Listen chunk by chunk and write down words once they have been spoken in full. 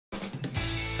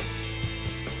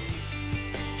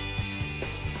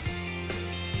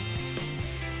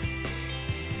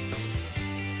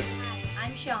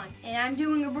Sean, and I'm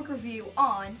doing a book review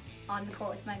on the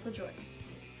Court with Michael Jordan.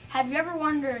 Have you ever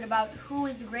wondered about who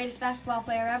is the greatest basketball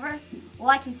player ever?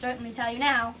 Well, I can certainly tell you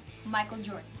now, Michael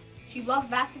Jordan. If you love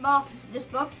basketball, this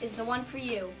book is the one for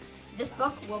you. This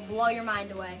book will blow your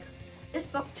mind away. This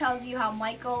book tells you how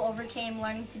Michael overcame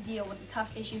learning to deal with the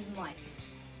tough issues in life.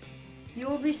 You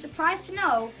will be surprised to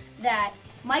know that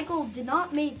Michael did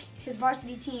not make his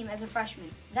varsity team as a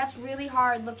freshman. That's really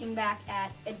hard looking back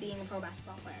at it being a pro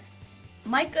basketball player.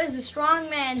 Micah is a strong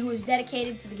man who is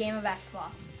dedicated to the game of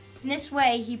basketball. In this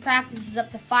way, he practices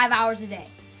up to 5 hours a day.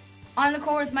 On the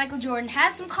Court with Michael Jordan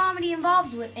has some comedy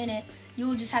involved in it. You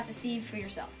will just have to see for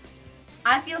yourself.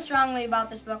 I feel strongly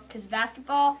about this book because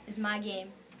basketball is my game.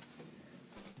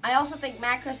 I also think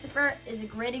Matt Christopher is a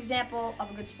great example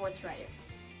of a good sports writer.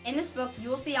 In this book, you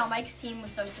will see how Mike's team was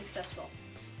so successful.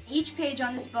 Each page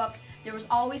on this book, there was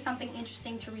always something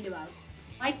interesting to read about.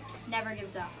 Mike never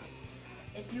gives up.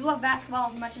 If you love basketball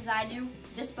as much as I do,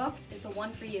 this book is the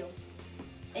one for you.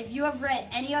 If you have read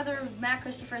any other of Matt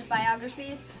Christopher's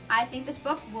biographies, I think this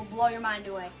book will blow your mind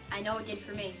away. I know it did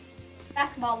for me.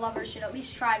 Basketball lovers should at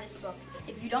least try this book.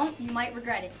 If you don't, you might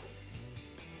regret it.